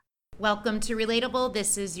Welcome to Relatable.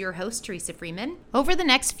 This is your host, Teresa Freeman. Over the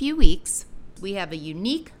next few weeks, we have a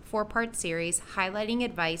unique 4-part series highlighting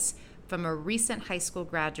advice from a recent high school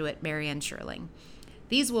graduate, Marianne Sherling.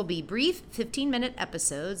 These will be brief 15-minute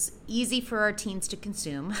episodes, easy for our teens to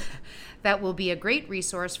consume, that will be a great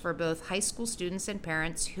resource for both high school students and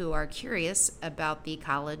parents who are curious about the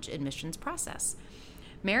college admissions process.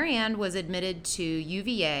 Marianne was admitted to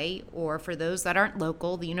UVA, or for those that aren't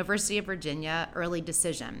local, the University of Virginia Early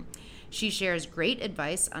Decision. She shares great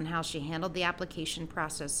advice on how she handled the application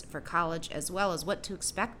process for college, as well as what to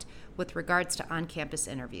expect with regards to on-campus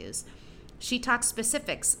interviews. She talks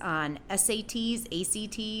specifics on SATs,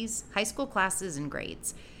 ACTs, high school classes, and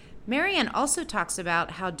grades. Marianne also talks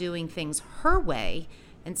about how doing things her way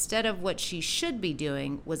instead of what she should be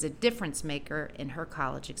doing was a difference maker in her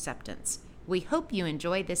college acceptance. We hope you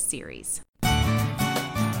enjoy this series.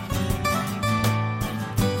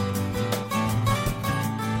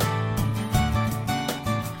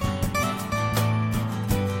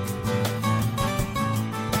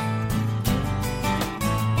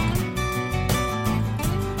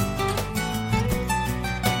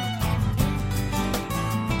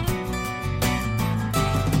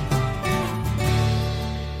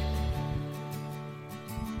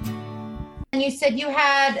 And you said you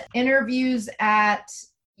had interviews at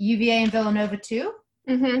UVA and Villanova too?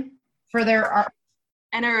 Mm-hmm. For their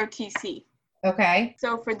NROTC. Okay.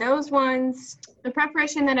 So for those ones, the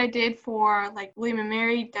preparation that I did for William &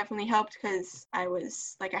 Mary definitely helped because I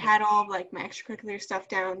had all of my extracurricular stuff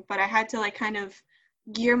down, but I had to kind of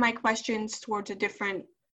gear my questions towards a different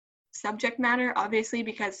subject matter, obviously,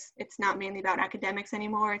 because it's not mainly about academics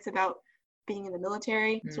anymore. It's about being in the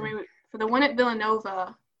military. So for the one at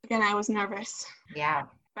Villanova, again, I was nervous. Yeah.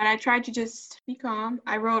 But I tried to just be calm.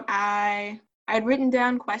 I had written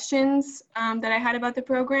down questions that I had about the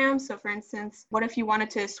program. So for instance, what if you wanted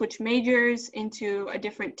to switch majors into a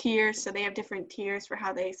different tier? So they have different tiers for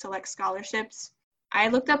how they select scholarships. I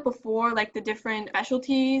looked up before the different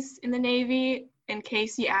specialties in the Navy in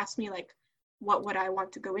case he asked me what would I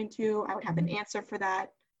want to go into. I would have an answer for that.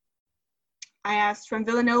 I asked from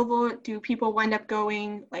Villanova, do people wind up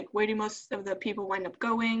going, where do most of the people wind up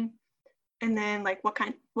going? And then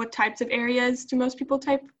what types of areas do most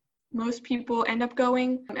people end up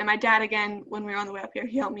going? And my dad, again, when we were on the way up here,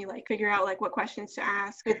 he helped me figure out what questions to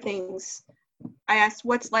ask, good things. I asked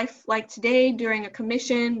what's life like today during a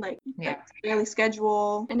commission, daily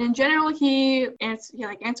schedule. And in general, he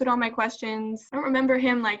answered all my questions. I don't remember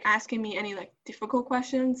him asking me any difficult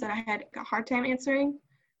questions that I had a hard time answering.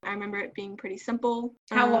 I remember it being pretty simple.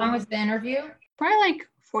 How long was the interview? Probably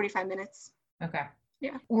 45 minutes. Okay.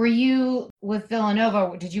 Yeah. Were you with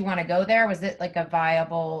Villanova? Did you want to go there? Was it a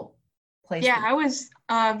viable place? Yeah, I was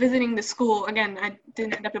visiting the school. Again, I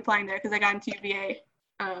didn't end up applying there because I got into UVA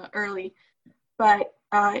early. But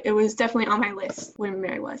it was definitely on my list. William &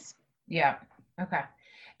 Mary was. Yeah. Okay.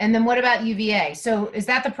 And then what about UVA? So is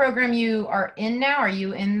that the program you are in now? Are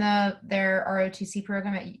you in their ROTC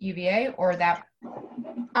program at UVA or that?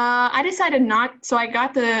 I decided not. So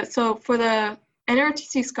for the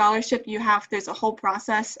NROTC scholarship, there's a whole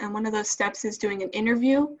process. And one of those steps is doing an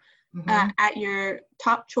interview at your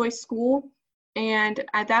top choice school. And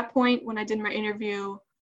at that point, when I did my interview,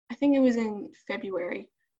 I think it was in February,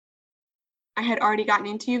 I had already gotten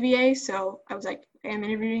into UVA. So I was like, okay, I'm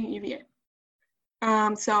interviewing at UVA.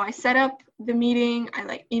 So I set up the meeting.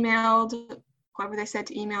 I emailed whoever they said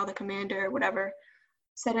to email, the commander, whatever,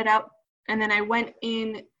 set it up. And then I went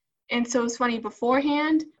in. And so it's funny,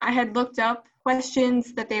 beforehand, I had looked up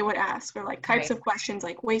questions that they would ask or types of questions,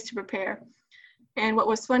 ways to prepare. And what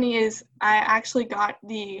was funny is I actually got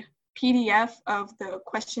the PDF of the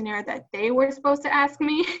questionnaire that they were supposed to ask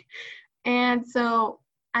me. And so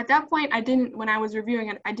at that point, when I was reviewing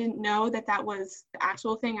it, I didn't know that was the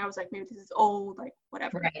actual thing. I was like, maybe this is old,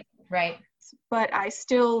 whatever. Right. But I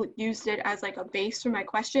still used it as a base for my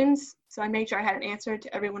questions. So I made sure I had an answer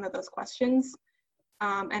to every one of those questions.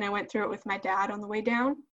 And I went through it with my dad on the way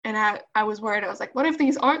down. And I was worried. I was like, what if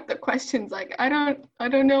these aren't the questions? I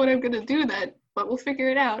don't know what I'm going to do then, but we'll figure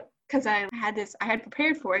it out. Because I had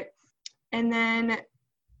prepared for it. And then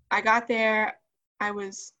I got there.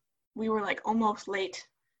 We were almost late.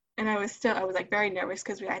 And I was very nervous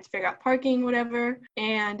because we had to figure out parking, whatever.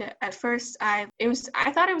 And at first I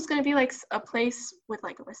thought it was going to be a place with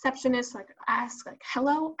a receptionist. So I could ask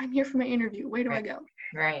hello, I'm here for my interview. Where do I go?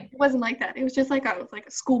 Right. It wasn't like that. It was just a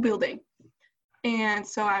school building. And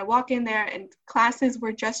so I walk in there and classes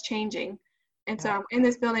were just changing. And so I'm in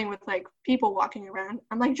this building with people walking around.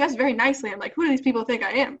 I'm dressed very nicely. I'm who do these people think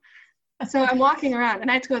I am? So I'm walking around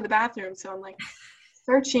and I had to go to the bathroom. So I'm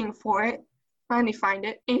searching for it. finally find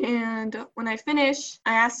it. And when I finish,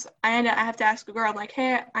 I have to ask a girl, I'm like,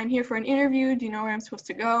 hey, I'm here for an interview. Do you know where I'm supposed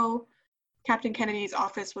to go? Captain Kennedy's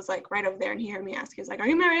office was like right over there, and he heard me ask. He was like, are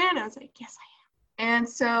you Marianne? I was like, yes, I am. And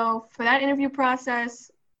so for that interview process,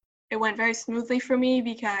 it went very smoothly for me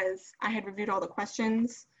because I had reviewed all the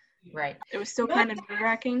questions. Right. It was still kind of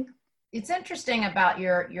nerve-wracking. It's interesting about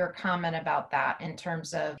your comment about that in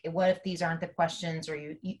terms of what if these aren't the questions, or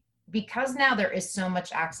you because now there is so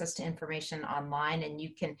much access to information online, and you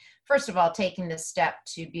can, first of all, taking this step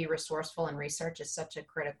to be resourceful and research is such a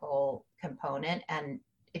critical component. And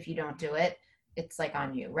if you don't do it, it's like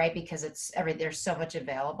on you, right? Because there's so much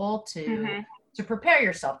available to prepare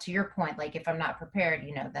yourself. To your point, like if I'm not prepared,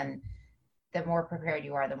 then the more prepared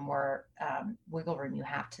you are, the more wiggle room you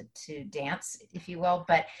have to dance, if you will.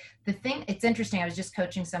 But it's interesting. I was just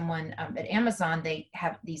coaching someone at Amazon. They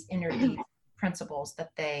have these principles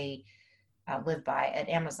that they live by at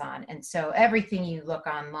Amazon. And so everything you look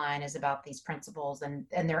online is about these principles, and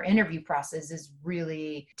their interview process is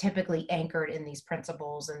really typically anchored in these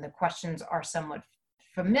principles. And the questions are somewhat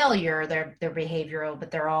familiar, they're behavioral,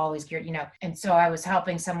 but they're always geared, And so I was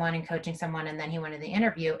helping someone and coaching someone, and then he went to the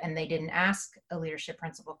interview and they didn't ask a leadership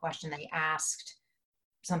principle question. They asked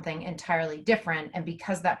something entirely different. And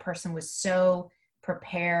because that person was so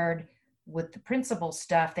prepared with the principle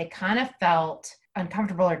stuff, they kind of felt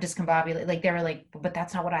uncomfortable or discombobulated. Like they were like, but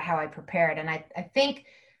that's not how I prepared. And I think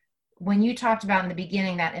when you talked about in the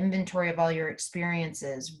beginning, that inventory of all your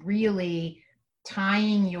experiences, really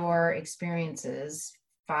tying your experiences,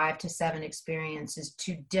 5 to 7 experiences,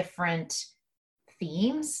 to different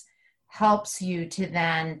themes helps you to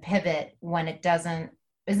then pivot when it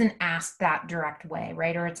isn't asked that direct way,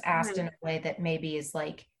 right? Or it's asked in a way that maybe is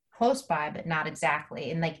like close by, but not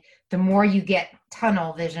exactly. And like the more you get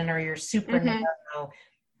tunnel vision, or you're super narrow,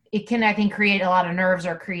 it can, I think, create a lot of nerves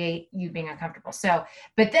or create you being uncomfortable. So,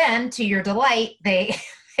 but then to your delight, they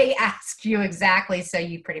ask you exactly. So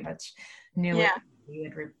you pretty much knew it.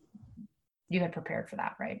 You had prepared for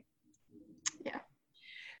that, right? Yeah.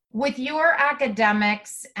 With your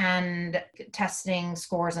academics and testing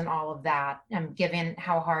scores and all of that, and given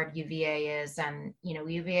how hard UVA is, and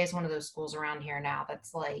UVA is one of those schools around here now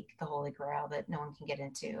that's like the holy grail that no one can get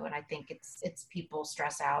into. And I think it's people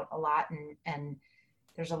stress out a lot, and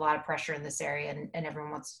there's a lot of pressure in this area, and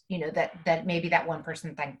everyone wants, that maybe that one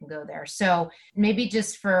person thing can go there. So maybe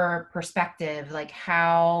just for perspective, like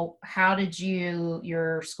how did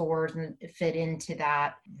your scores fit into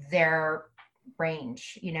their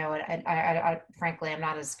range? I frankly, I'm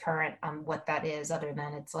not as current on what that is, other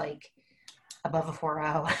than it's like above a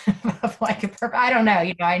 4.0, I don't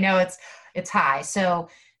know, I know it's high. So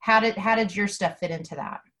how did your stuff fit into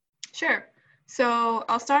that? Sure. So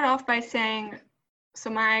I'll start off by saying,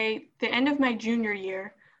 the end of my junior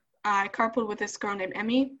year, I carpooled with this girl named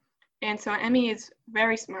Emmy. And so Emmy is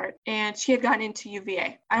very smart, and she had gotten into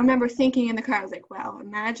UVA. I remember thinking in the car, I was like, wow,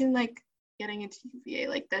 imagine like getting into UVA.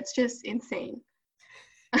 Like, that's just insane.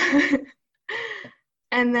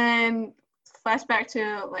 And then flashback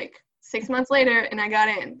to like 6 months later, and I got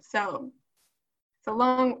in. So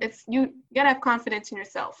you gotta have confidence in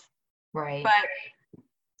yourself. Right. But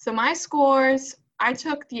so my scores, I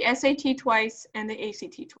took the SAT twice and the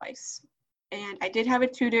ACT twice. And I did have a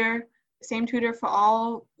tutor, the same tutor for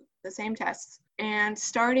all the same tests. And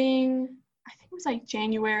starting, I think it was like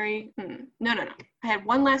January. No. I had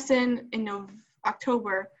one lesson in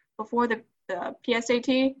October before the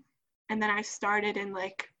PSAT. And then I started in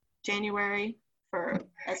like January for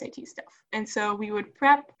SAT stuff. And so we would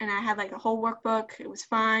prep, and I had like a whole workbook. It was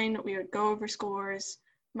fine. We would go over scores.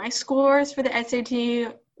 My scores for the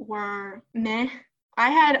SAT were meh. I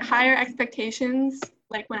had higher expectations.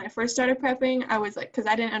 Like when I first started prepping, I was like, because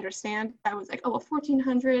I didn't understand, I was like, oh,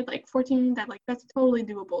 1,400, like 14, that's totally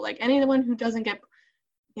doable. Like anyone who doesn't get,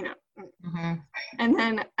 And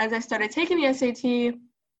then as I started taking the SAT, I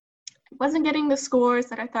wasn't getting the scores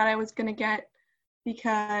that I thought I was going to get,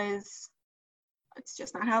 because it's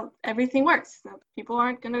just not how everything works. People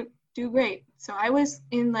aren't going to do great. So I was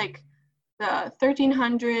in like the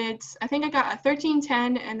 1,300s. I think I got a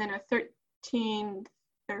 1,310 and then a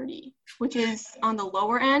 1,330, which is on the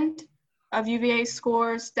lower end of UVA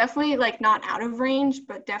scores. Definitely like not out of range,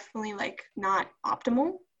 but definitely like not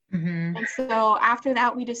optimal. Mm-hmm. And so after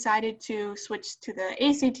that, we decided to switch to the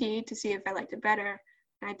ACT to see if I liked it better.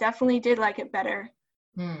 And I definitely did like it better.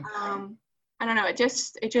 I don't know.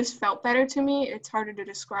 It just felt better to me. It's harder to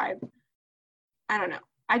describe. I don't know.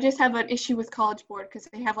 I just have an issue with College Board because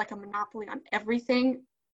they have like a monopoly on everything,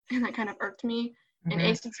 and that kind of irked me. Mm-hmm. And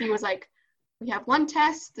ACT was like, we have one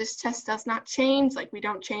test. This test does not change. Like, we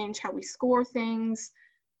don't change how we score things.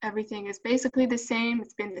 everything is basically the same.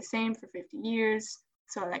 It's been the same for 50 years.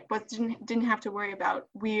 So like, but didn't have to worry about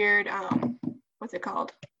weird, what's it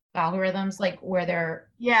called? Algorithms, like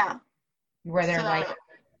Yeah. where they're So like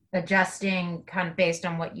adjusting kind of based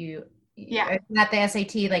on what you, yeah. not the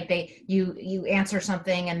SAT, like you answer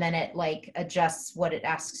something and then it like adjusts what it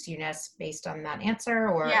asks you next based on that answer,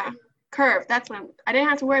 or Yeah. Curve. That's what I didn't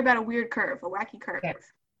have to worry about a weird curve, a wacky curve.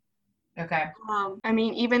 Okay. I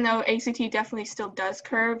mean, even though ACT definitely still does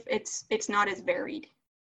curve, it's not as varied.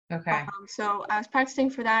 Okay. So I was practicing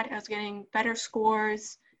for that. I was getting better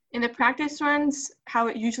scores. In the practice runs, how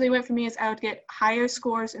it usually went for me is I would get higher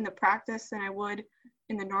scores in the practice than I would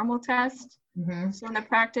in the normal test. Mm-hmm. So in the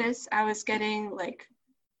practice, I was getting like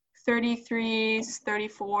 33s,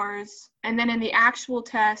 34s. And then in the actual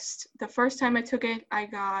test, the first time I took it, I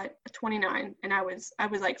got a 29. And I was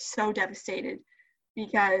like so devastated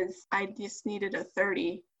because I just needed a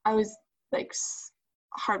 30. I was like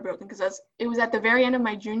heartbroken because it was at the very end of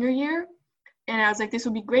my junior year. And I was like, this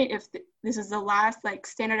would be great if this is the last like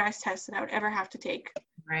standardized test that I would ever have to take.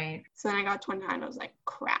 Right. So then I got 29. I was like,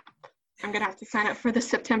 crap, I'm going to have to sign up for the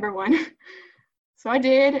September one. So I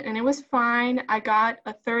did, and it was fine. I got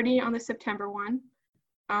a 30 on the September one,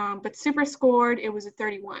 but super scored, it was a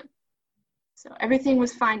 31. So everything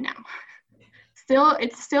was fine now.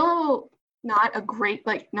 It's still not a great,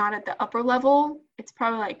 like not at the upper level. It's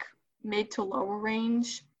probably like mid to lower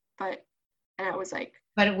range, and I was like.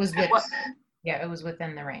 But it was it was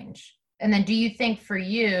within the range. And then do you think for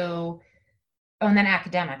you, and then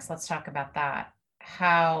academics, let's talk about that.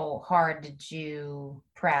 How hard did you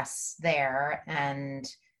press there? And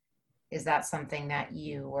is that something that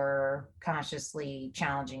you were consciously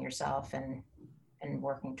challenging yourself and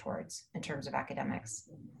working towards in terms of academics?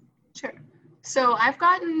 Sure. So I've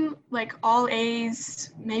gotten like all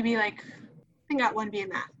A's, maybe like I got 1B in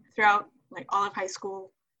math throughout like all of high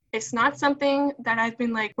school. It's not something that I've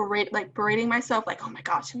been like berating myself like, oh my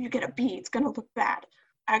gosh, if you get a B, it's gonna look bad.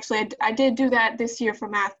 Actually, I did do that this year for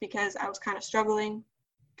math because I was kind of struggling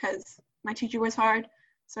because my teacher was hard.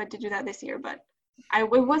 So I did do that this year, but it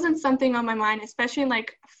wasn't something on my mind, especially in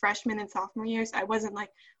like freshman and sophomore years. I wasn't like,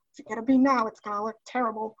 if you get a B now, it's gonna look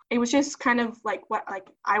terrible. It was just kind of like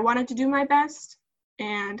I wanted to do my best,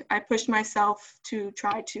 and I pushed myself to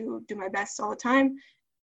try to do my best all the time.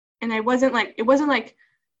 And it wasn't like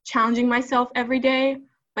challenging myself every day,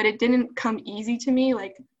 but it didn't come easy to me.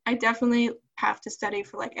 Like I definitely have to study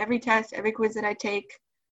for like every test, every quiz that I take.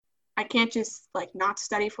 I can't just like not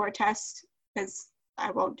study for a test because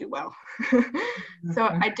I won't do well. So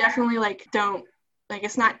I definitely like don't, like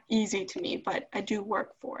it's not easy to me, but I do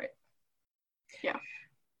work for it. Yeah.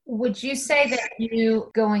 Would you say that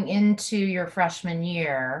you going into your freshman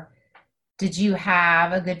year, did you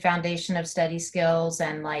have a good foundation of study skills,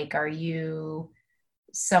 and like are you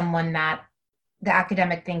someone that the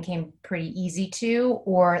academic thing came pretty easy to,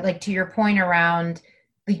 or like to your point around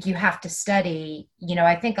like you have to study,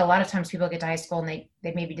 I think a lot of times people get to high school and they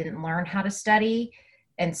maybe didn't learn how to study.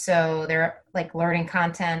 And so they're like learning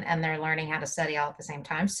content and they're learning how to study all at the same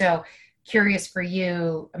time. So curious for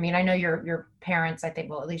you. I mean, I know your parents, I think,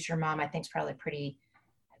 well, at least your mom, I think is probably pretty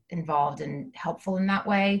involved and helpful in that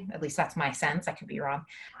way. At least that's my sense. I could be wrong.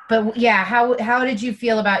 But yeah, how did you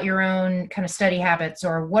feel about your own kind of study habits,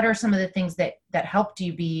 or what are some of the things that helped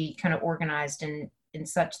you be kind of organized in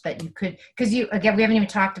such that you could, because again, we haven't even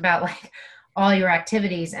talked about like all your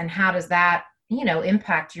activities and how does that,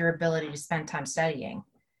 impact your ability to spend time studying?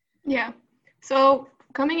 Yeah. So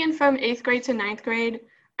coming in from 8th grade to 9th grade,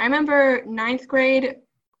 I remember 9th grade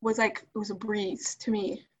was like, it was a breeze to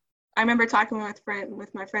me. I remember talking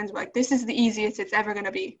with my friends, like, this is the easiest it's ever going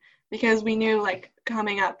to be, because we knew like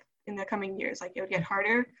coming up in the coming years, like it would get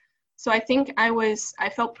harder. So I think I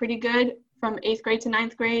felt pretty good from 8th grade to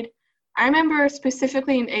 9th grade. I remember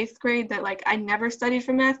specifically in 8th grade that like I never studied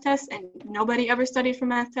for math tests, and nobody ever studied for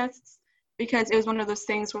math tests, because it was one of those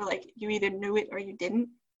things where like you either knew it or you didn't.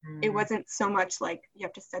 It wasn't so much like you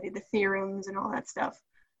have to study the theorems and all that stuff.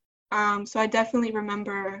 So I definitely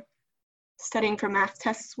remember studying for math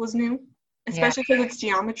tests was new, especially because it's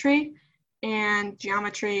geometry, and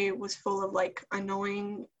geometry was full of like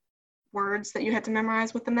annoying words that you had to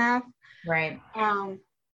memorize with the math. Right.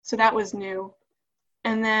 So that was new.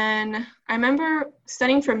 And then I remember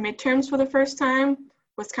studying for midterms for the first time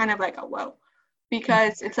was kind of like a whoa,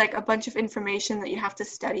 because it's like a bunch of information that you have to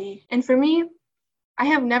study. And for me, I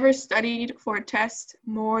have never studied for a test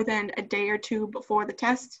more than a day or two before the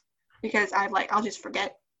test, because I'll just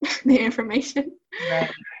forget the information. Right.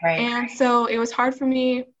 And so it was hard for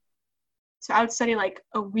me. So I would study like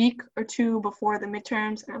a week or two before the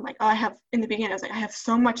midterms. And I'm like, in the beginning, I was like, I have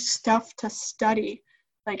so much stuff to study.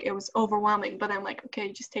 like it was overwhelming. But I'm like,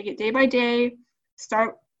 okay, just take it day by day,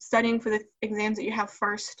 start studying for the exams that you have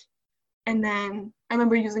first. And then I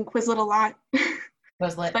remember using Quizlet a lot,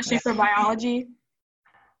 especially for biology.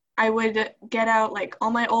 I would get out like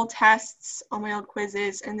all my old tests, all my old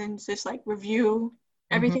quizzes, and then just like review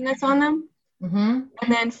everything that's on them. And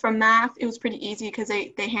then for math, it was pretty easy because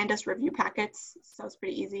they hand us review packets. So it's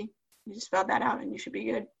pretty easy. You just fill that out and you should be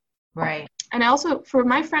good. Right. And I also, for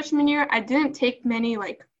my freshman year, I didn't take many,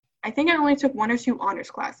 like, I think I only took 1 or 2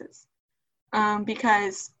 honors classes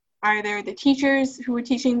because either the teachers who were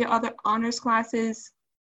teaching the other honors classes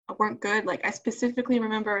weren't good. Like, I specifically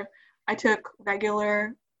remember I took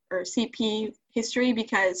regular or CP history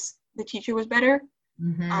because the teacher was better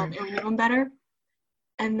and we knew him better.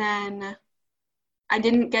 And then I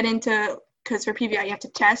didn't get into, because for PVI you have to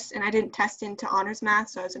test, and I didn't test into honors math,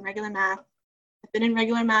 so I was in regular math. I've been in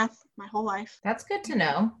regular math my whole life. That's good to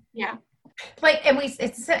know. Yeah. Like, and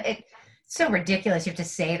it's so ridiculous you have to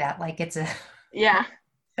say that, like it's a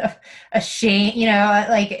shame, you know,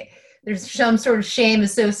 like there's some sort of shame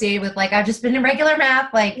associated with like I've just been in regular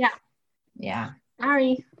math, like yeah.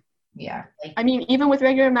 Sorry. Yeah. Like, I mean, even with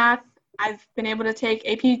regular math, I've been able to take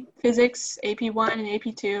AP Physics, AP 1, and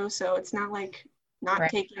AP 2, so it's not like not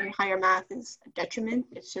taking higher math is a detriment.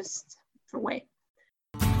 It's just for way.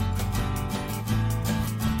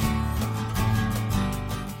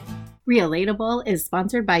 Relatable is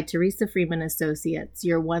sponsored by Teresa Freeman Associates,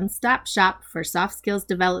 your one-stop shop for soft skills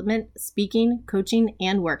development, speaking, coaching,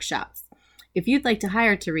 and workshops. If you'd like to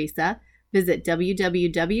hire Teresa, visit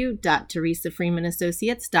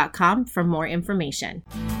www.teresafreemanassociates.com for more information.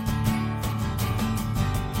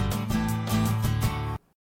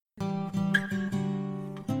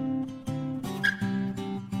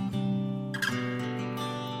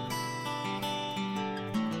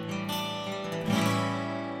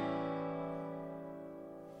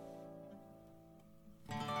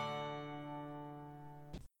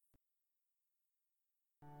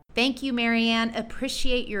 thank you, Marianne.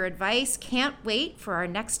 Appreciate your advice. Can't wait for our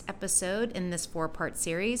next episode in this 4-part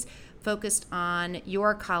series focused on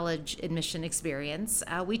your college admission experience.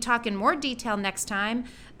 We talk in more detail next time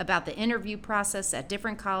about the interview process at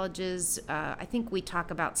different colleges. I think we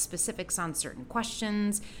talk about specifics on certain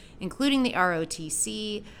questions, including the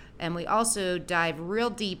ROTC, and we also dive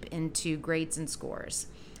real deep into grades and scores.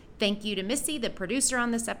 Thank you to Missy, the producer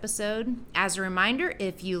on this episode. As a reminder,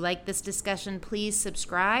 if you like this discussion, please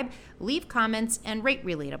subscribe, leave comments, and rate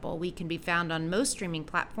Relatable. We can be found on most streaming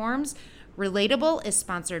platforms. Relatable is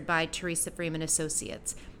sponsored by Teresa Freeman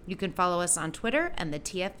Associates. You can follow us on Twitter and the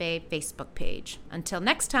TFA Facebook page. Until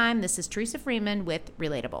next time, this is Teresa Freeman with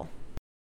Relatable.